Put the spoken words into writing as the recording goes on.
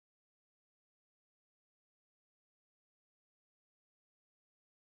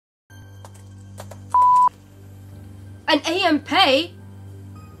An AMP?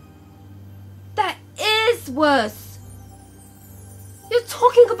 That is worse. You're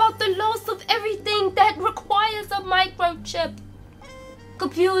talking about the loss of everything that requires a microchip.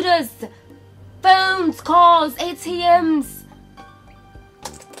 Computers, phones, cars, ATMs.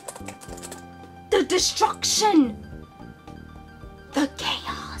 The destruction. The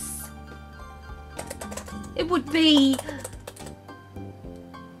chaos. It would be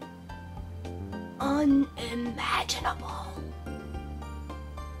unimaginable.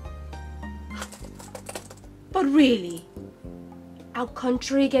 But really, our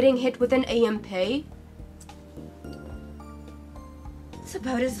country getting hit with an AMP? It's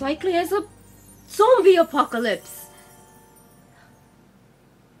about as likely as a zombie apocalypse.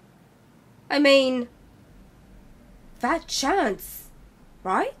 I mean, fat chance,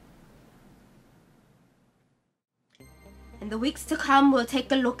 right? In the weeks to come, we'll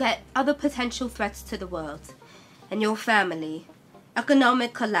take a look at other potential threats to the world and your family.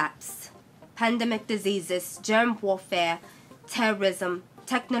 Economic collapse, pandemic diseases, germ warfare, terrorism,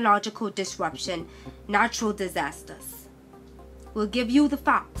 technological disruption, natural disasters. We'll give you the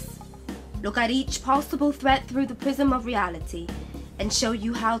facts, look at each possible threat through the prism of reality, and show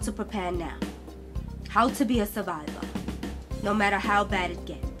you how to prepare now. How to be a survivor, no matter how bad it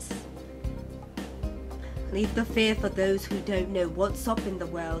gets. Leave the fear for those who don't know what's up in the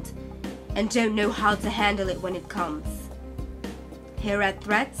world and don't know how to handle it when it comes. Here at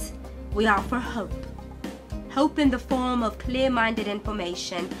Threats, we offer hope. Hope in the form of clear-minded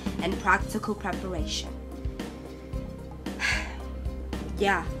information and practical preparation.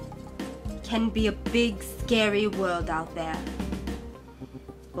 Yeah, it can be a big, scary world out there.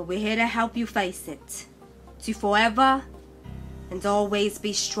 But we're here to help you face it. To forever and always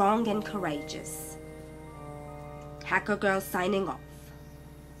be strong and courageous. Hacker Girl signing off.